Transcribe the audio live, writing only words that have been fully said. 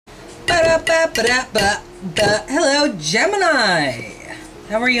Hello, Gemini!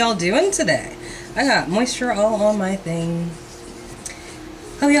 How are y'all doing today? I got moisture all on my thing.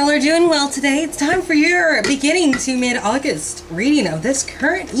 Hope y'all are doing well today. It's time for your beginning to mid-August reading of this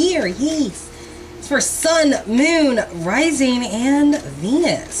current year. Yes! It's for Sun, Moon, Rising, and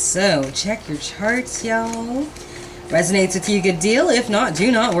Venus. So, check your charts, y'all. Resonates with you, good deal. If not,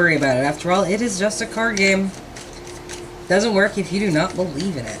 do not worry about it. After all, it is just a card game. Doesn't work if you do not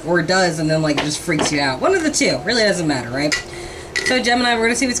believe in it. Or it does, and then, like, it just freaks you out. One of the two. Really doesn't matter, right? So, Gemini, we're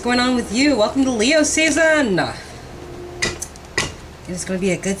going to see what's going on with you. Welcome to Leo season! It's going to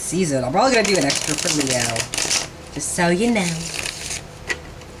be a good season. I'm probably going to do an extra for Leo. Just so you know.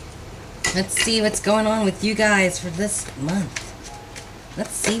 Let's see what's going on with you guys for this month.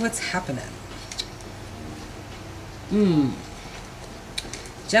 Let's see what's happening.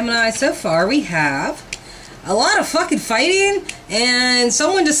 Gemini, so far we have a lot of fucking fighting and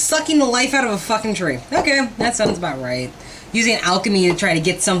someone just sucking the life out of a fucking tree. Okay, that sounds about right. Using alchemy to try to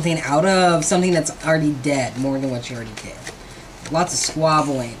get something out of something that's already dead, more than what you already did. Lots of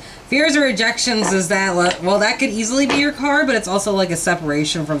squabbling. Fears or rejections is that, well, that could easily be your card, but it's also like a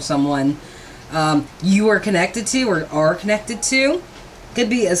separation from someone you are connected to or are connected to. Could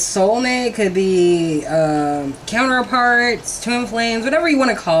be a soulmate, could be counterparts, twin flames, whatever you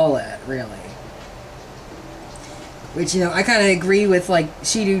want to call it, really. Which, you know, I kind of agree with, like,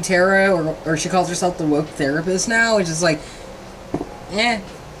 She Do Tarot, or she calls herself the woke therapist now, which is like, eh,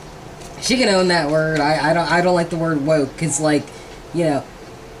 she can own that word. I don't like the word woke, because, like, you know,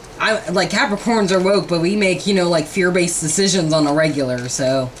 like, Capricorns are woke, but we make, you know, like, fear-based decisions on a regular,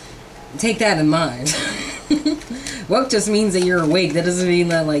 so take that in mind. Woke just means that you're awake. That doesn't mean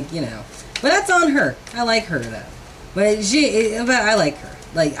that, like, you know. But that's on her. I like her, though. But I like her.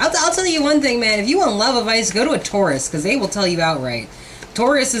 Like, I'll tell you one thing, man. If you want love advice, go to a Taurus, because they will tell you outright.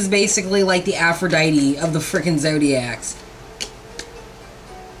 Taurus is basically like the Aphrodite of the frickin' zodiacs.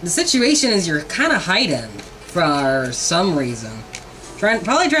 The situation is you're kind of hiding for some reason.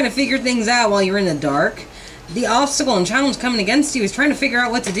 Probably trying to figure things out while you're in the dark. The obstacle and challenge coming against you is trying to figure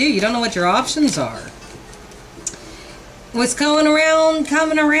out what to do. You don't know what your options are. What's coming around,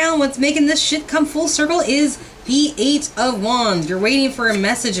 what's making this shit come full circle is the 8 of Wands. You're waiting for a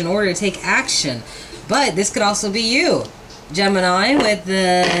message in order to take action. But this could also be you, Gemini, with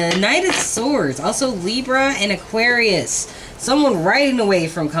the Knight of Swords. Also Libra and Aquarius. Someone riding away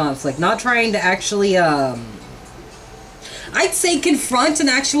from conflict, not trying to actually, I'd say confront an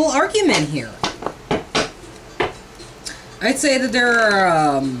actual argument here. I'd say that there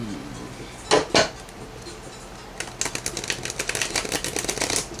are,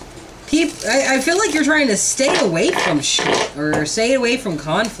 I feel like you're trying to stay away from shit, or stay away from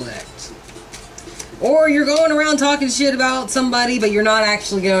conflict. Or you're going around talking shit about somebody, but you're not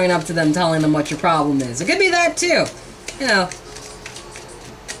actually going up to them telling them what your problem is. It could be that too. You know.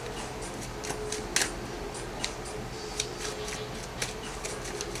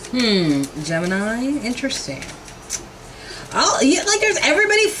 Gemini? Interesting. Yeah, like, there's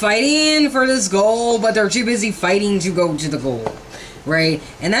everybody fighting for this goal, but they're too busy fighting to go to the goal. Right?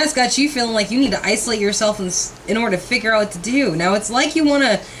 And that's got you feeling like you need to isolate yourself in order to figure out what to do. Now, it's like you want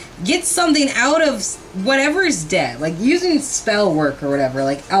to get something out of whatever is dead. Like, using spell work or whatever,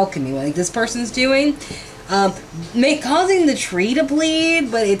 like alchemy, like this person's doing. Causing the tree to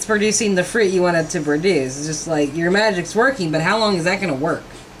bleed, but it's producing the fruit you want it to produce. It's just like, your magic's working, but how long is that going to work?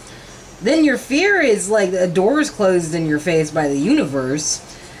 Then your fear is like a door's closed in your face by the universe.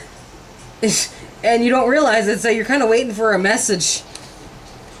 And you don't realize it, so you're kind of waiting for a message.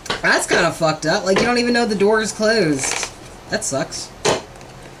 That's kind of fucked up. Like, you don't even know the door is closed. That sucks.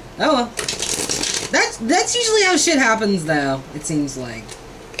 Oh well. That's usually how shit happens, though, it seems like.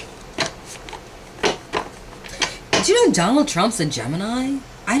 Did you know Donald Trump's a Gemini?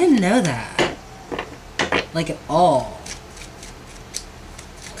 I didn't know that. Like, at all.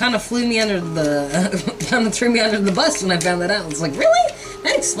 Kind of flew me under the... kind of threw me under the bus when I found that out. I was like, really?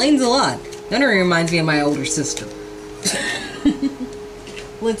 That explains a lot. That reminds me of my older sister.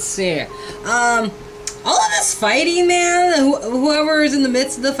 Let's see. All of this fighting, man, whoever is in the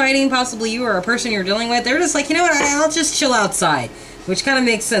midst of the fighting, possibly you or a person you're dealing with, they're just like, you know what, I'll just chill outside. Which kind of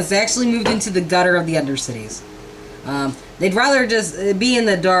makes sense. They actually moved into the gutter of the Undercities. They'd rather just be in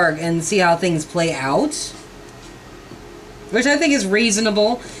the dark and see how things play out. Which I think is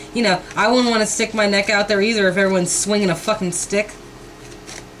reasonable. You know, I wouldn't want to stick my neck out there either if everyone's swinging a fucking stick.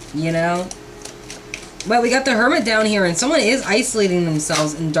 You know? But we got the Hermit down here, and someone is isolating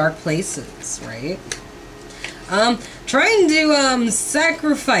themselves in dark places, right? Trying to,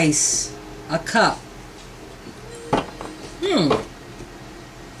 sacrifice a cup.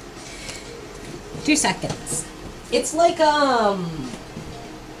 2 seconds. It's like,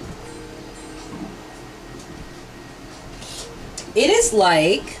 it is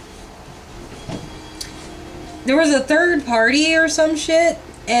like there was a third party or some shit,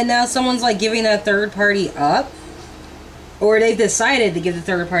 and now someone's like giving that third party up. Or they've decided to give the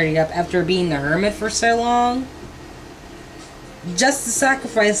third party up after being the hermit for so long. Just to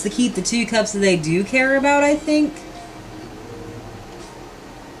sacrifice to keep the 2 cups that they do care about, I think.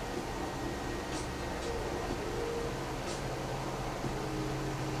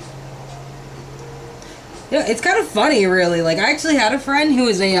 Yeah, it's kind of funny, really. Like, I actually had a friend who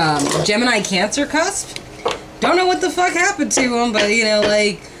was a Gemini Cancer cusp. Don't know what the fuck happened to him, but, you know,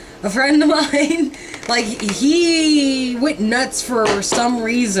 like, a friend of mine, like, he went nuts for some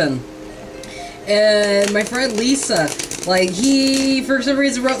reason. And my friend Lisa, like, he, for some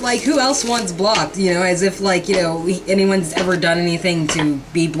reason, wrote, like, who else wants blocked? You know, as if, like, you know, anyone's ever done anything to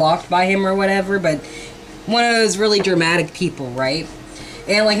be blocked by him or whatever. But one of those really dramatic people, right?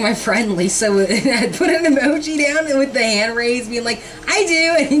 And, like, my friend Lisa had put an emoji down with the hand raised, being like, I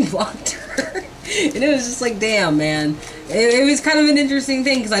do, and he blocked her. And it was just like, damn, man. It was kind of an interesting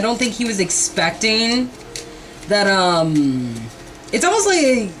thing, because I don't think he was expecting that, it's almost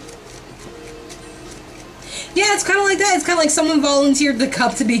like, yeah, it's kind of like that. It's kind of like someone volunteered the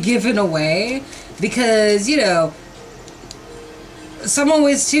cup to be given away, because, you know, someone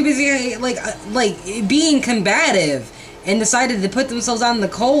was too busy, like being combative, and decided to put themselves out in the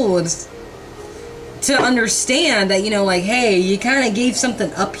cold to understand that, you know, like, hey, you kind of gave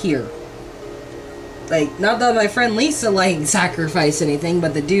something up here. Like, not that my friend Lisa, like, sacrificed anything,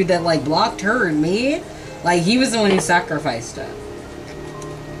 but the dude that, like, blocked her and me, like, he was the one who sacrificed it.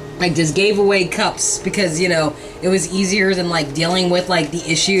 Like, just gave away cups because, you know, it was easier than, like, dealing with, like, the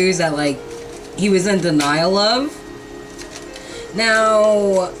issues that, like, he was in denial of.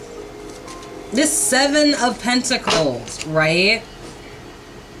 Now, this 7 of Pentacles, right?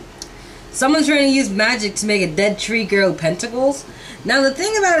 Someone's trying to use magic to make a dead tree grow pentacles. Now, the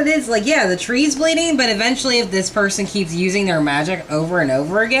thing about it is, like, yeah, the tree's bleeding, but eventually if this person keeps using their magic over and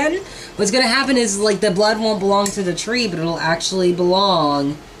over again, what's going to happen is, like, the blood won't belong to the tree, but it'll actually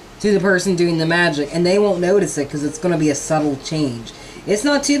belong to the person doing the magic, and they won't notice it because it's going to be a subtle change. It's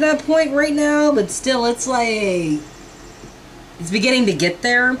not to that point right now, but still, it's like, it's beginning to get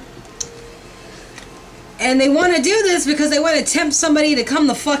there. And they want to do this because they want to tempt somebody to come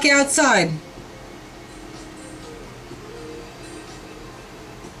the fuck outside.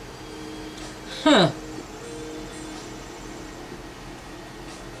 Huh.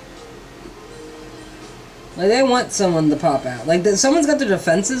 Like, they want someone to pop out. Like, someone's got their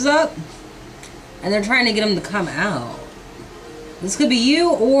defenses up, and they're trying to get them to come out. This could be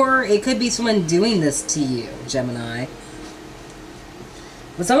you, or it could be someone doing this to you, Gemini.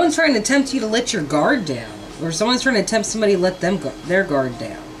 But someone's trying to tempt you to let your guard down. Or someone's trying to tempt somebody to let them their guard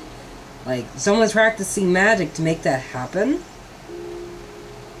down. Like, someone's practicing magic to make that happen.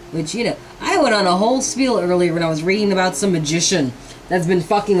 Which, you know, I went on a whole spiel earlier when I was reading about some magician that's been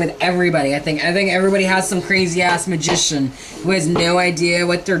fucking with everybody. I think everybody has some crazy-ass magician who has no idea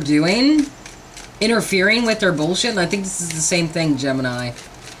what they're doing, interfering with their bullshit, and I think this is the same thing, Gemini.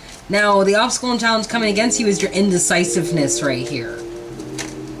 Now, the obstacle and challenge coming against you is your indecisiveness right here.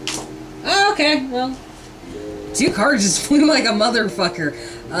 Oh, okay, well, 2 cards just flew like a motherfucker.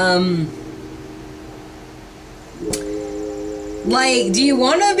 Like, do you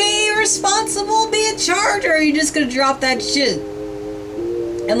want to be responsible, be in charge, or are you just going to drop that shit?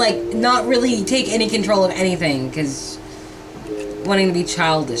 And, like, not really take any control of anything, because wanting to be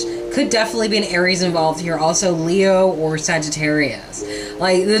childish. Could definitely be an Aries involved here. Also, Leo or Sagittarius.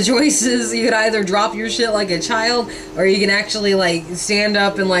 Like, the choices, you could either drop your shit like a child, or you can actually, like, stand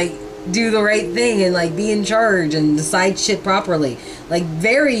up and, like, do the right thing and, like, be in charge and decide shit properly. Like,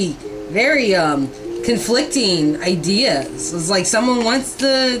 very, very, conflicting ideas. It's like someone wants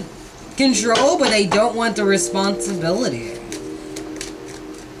the control, but they don't want the responsibility.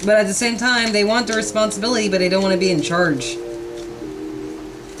 But at the same time, they want the responsibility, but they don't want to be in charge.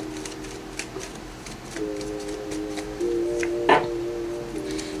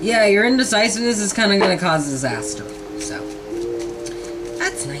 Yeah, your indecisiveness is kind of going to cause disaster. So,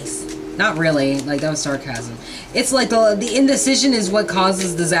 that's nice. Not really. Like, that was sarcasm. It's like the indecision is what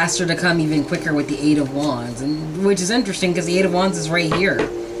causes disaster to come even quicker with the 8 of Wands. And, which is interesting because the 8 of Wands is right here.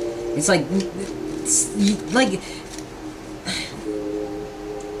 It's like...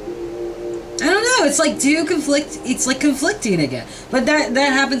 I don't know, it's like it's like conflicting again. But that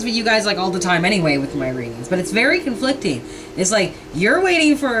happens with you guys like all the time anyway with my readings. But it's very conflicting. It's like you're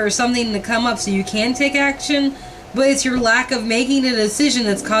waiting for something to come up so you can take action, but it's your lack of making a decision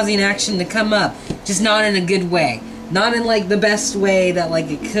that's causing action to come up. Just not in a good way. Not in, like, the best way that, like,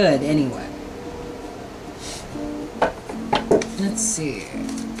 it could, anyway. Let's see.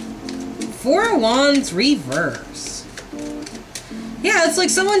 Four of Wands reverse. Yeah, it's like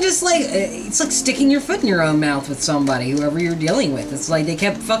someone just, like, it's like sticking your foot in your own mouth with somebody, whoever you're dealing with. It's like they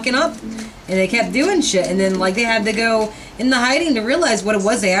kept fucking up, and they kept doing shit, and then, like, they had to go in the hiding to realize what it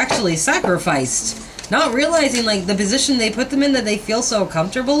was they actually sacrificed. Not realizing, like, the position they put them in that they feel so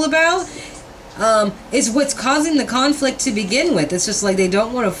comfortable about is what's causing the conflict to begin with. It's just like they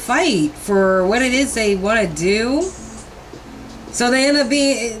don't want to fight for what it is they want to do. So they end up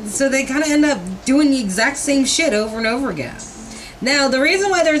they kind of end up doing the exact same shit over and over again. Now, the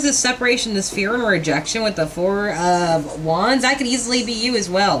reason why there's this separation, this fear and rejection with the Four of Wands, that could easily be you as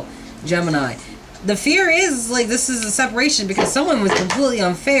well, Gemini. The fear is, like, this is a separation because someone was completely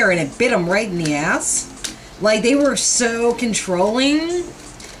unfair and it bit them right in the ass. Like, they were so controlling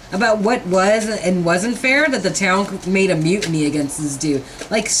about what was and wasn't fair that the town made a mutiny against this dude.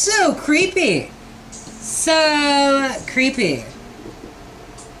 Like, so creepy. So creepy.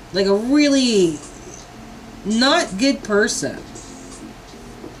 Like a really not good person.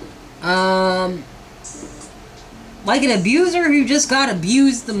 Like an abuser who just got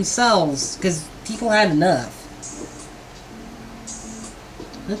abused themselves because people had enough.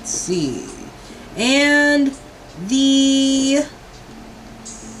 Let's see. And the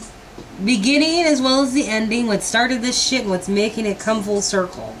beginning as well as the ending, what started this shit and what's making it come full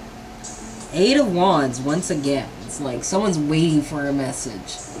circle. Eight of Wands once again. It's like someone's waiting for a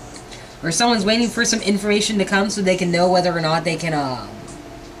message. Or someone's waiting for some information to come so they can know whether or not they can,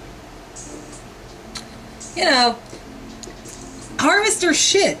 you know, harvest their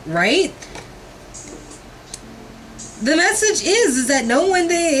shit, right? The message is that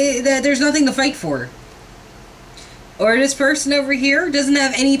that there's nothing to fight for. Or this person over here doesn't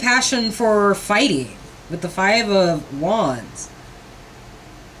have any passion for fighting with the Five of Wands.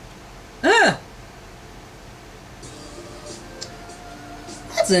 Ah!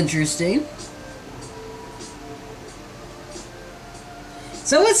 That's interesting.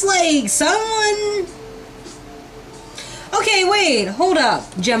 So it's like someone... Okay, wait, hold up,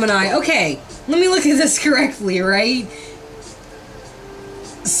 Gemini. Okay, let me look at this correctly, right?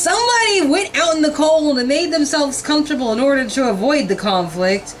 Somebody went out in the cold and made themselves comfortable in order to avoid the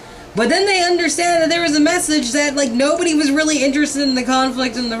conflict, but then they understand that there was a message that, like, nobody was really interested in the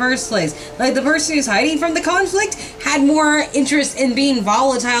conflict in the first place. Like, the person who's hiding from the conflict had more interest in being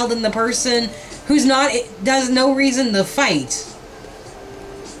volatile than the person who's not, does no reason to fight.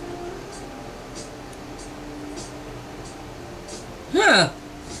 Huh.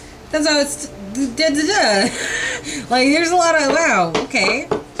 That's how it's... Like, there's a lot of... Wow, okay.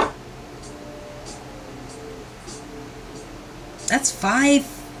 That's five...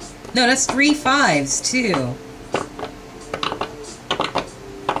 No, that's 3 5s, too.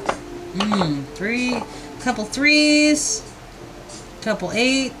 Three... Couple 3s. Couple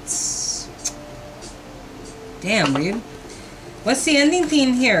 8s. Damn, dude. What's the ending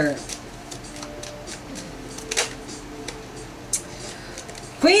theme here?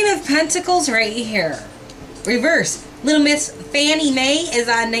 Queen of Pentacles right here. Reverse. Little Miss Fannie Mae, as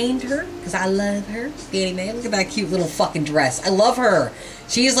I named her. Because I love her. Fannie Mae. Look at that cute little fucking dress. I love her.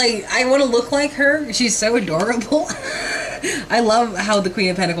 She's like, I want to look like her. She's so adorable. I love how the Queen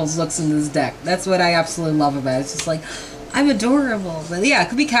of Pentacles looks in this deck. That's what I absolutely love about it. It's just like, I'm adorable. But yeah, it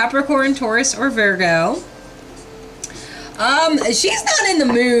could be Capricorn, Taurus, or Virgo. She's not in the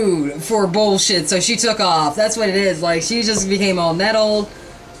mood for bullshit, so she took off. That's what it is. Like, she just became all nettled.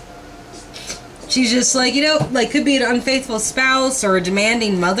 She's just like, you know, like, could be an unfaithful spouse or a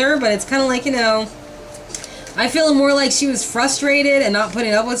demanding mother, but it's kind of like, you know, I feel more like she was frustrated and not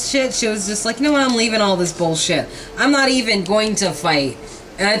putting up with shit. She was just like, you know what, I'm leaving all this bullshit. I'm not even going to fight.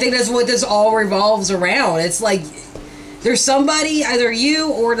 And I think that's what this all revolves around. It's like, there's somebody, either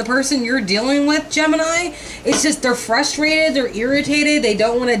you or the person you're dealing with, Gemini, it's just they're frustrated, they're irritated, they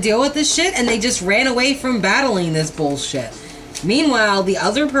don't want to deal with this shit, and they just ran away from battling this bullshit. Meanwhile, the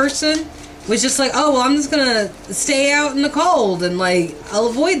other person was just like, oh, well, I'm just gonna stay out in the cold and, like, I'll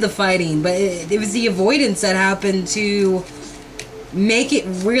avoid the fighting. But it was the avoidance that happened to make it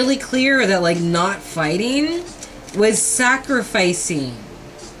really clear that, like, not fighting was sacrificing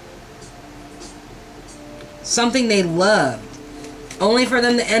something they loved, only for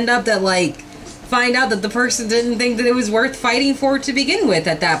them to end up that, like, find out that the person didn't think that it was worth fighting for to begin with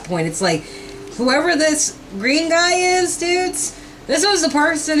at that point. It's like, whoever this green guy is, dudes, this was the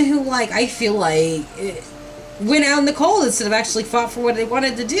person who, like, I feel like, went out in the cold instead of actually fought for what they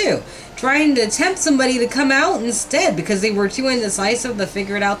wanted to do. Trying to tempt somebody to come out instead because they were too indecisive to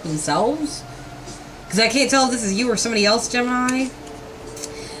figure it out themselves. Because I can't tell if this is you or somebody else, Gemini.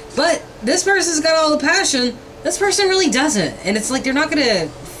 But this person's got all the passion. This person really doesn't. And it's like they're not going to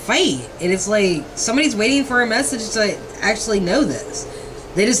fight. And it's like somebody's waiting for a message to actually know this.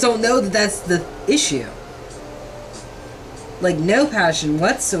 They just don't know that that's the issue. Like, no passion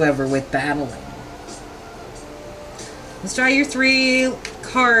whatsoever with battling. Let's try your 3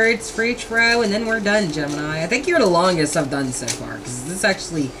 cards for each row, and then we're done, Gemini. I think you're the longest I've done so far, because this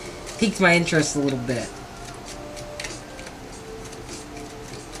actually piqued my interest a little bit.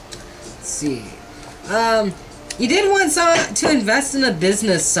 Let's see. You did want to invest in a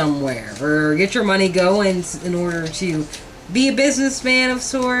business somewhere, or get your money going in order to be a businessman of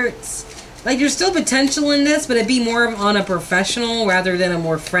sorts. Like, there's still potential in this, but it'd be more on a professional rather than a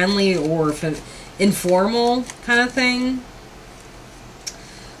more friendly or informal kind of thing.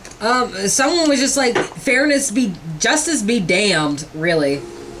 Someone was just like, justice be damned, really.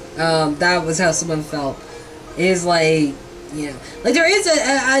 That was how someone felt. Is like, you know, like there is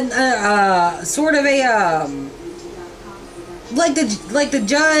a sort of a, like the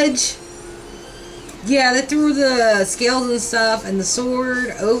judge, yeah, that threw the scales and stuff and the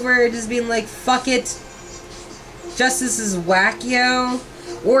sword over, just being like, fuck it, justice is whack, yo.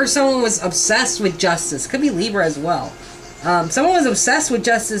 Or someone was obsessed with justice. Could be Libra as well. Someone was obsessed with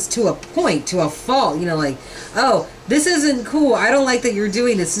justice to a point, to a fault. You know, like, oh, this isn't cool. I don't like that you're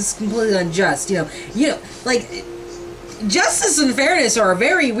doing this. This is completely unjust. You know, like, justice and fairness are a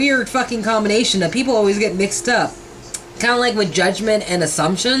very weird fucking combination that people always get mixed up. Kind of like with judgment and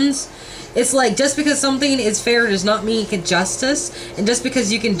assumptions. It's like, just because something is fair does not mean it's justice. And just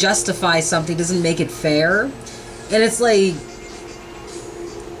because you can justify something doesn't make it fair. And it's like,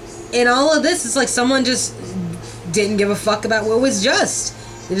 in all of this, it's like someone just didn't give a fuck about what was just.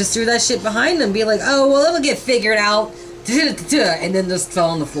 They just threw that shit behind them, be like, oh, well, it'll get figured out, and then just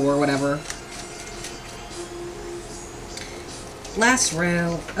fell on the floor or whatever. Last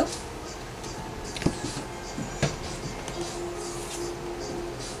row. Oh.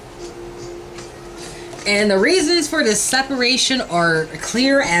 And the reasons for this separation are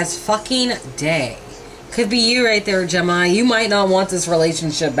clear as fucking day. Could be you right there, Gemini. You might not want this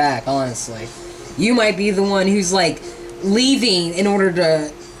relationship back, honestly. You might be the one who's, like, leaving in order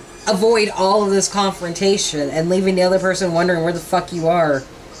to avoid all of this confrontation and leaving the other person wondering where the fuck you are.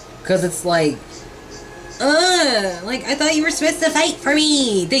 Because it's like, I thought you were supposed to fight for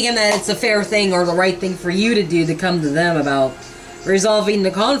me. Thinking that it's a fair thing or the right thing for you to do to come to them about resolving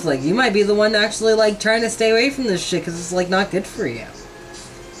the conflict. You might be the one actually, like, trying to stay away from this shit because it's, like, not good for you.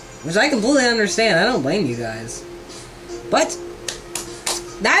 Which I completely understand. I don't blame you guys. But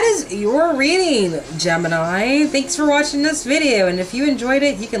that is your reading, Gemini. Thanks for watching this video. And if you enjoyed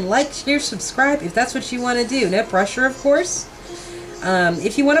it, you can like, share, subscribe if that's what you want to do. No pressure, of course.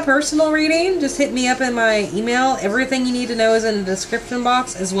 If you want a personal reading, just hit me up in my email. Everything you need to know is in the description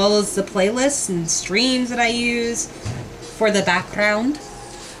box, as well as the playlists and streams that I use for the background.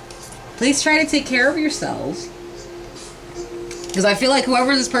 Please try to take care of yourselves. Because I feel like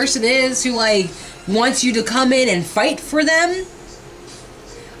whoever this person is who, like, wants you to come in and fight for them,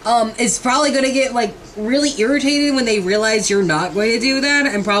 is probably going to get, like, really irritated when they realize you're not going to do that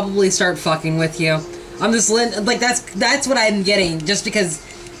and probably start fucking with you. I'm just, like, that's what I'm getting, just because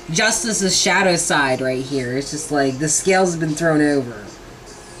Justice's shadow side right here. It's just, like, the scales have been thrown over.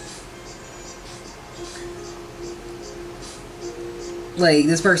 Like,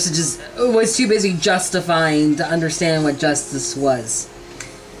 this person just was too busy justifying to understand what justice was.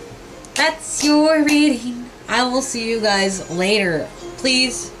 That's your reading. I will see you guys later.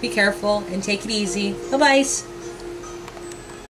 Please be careful and take it easy. Bye-bye.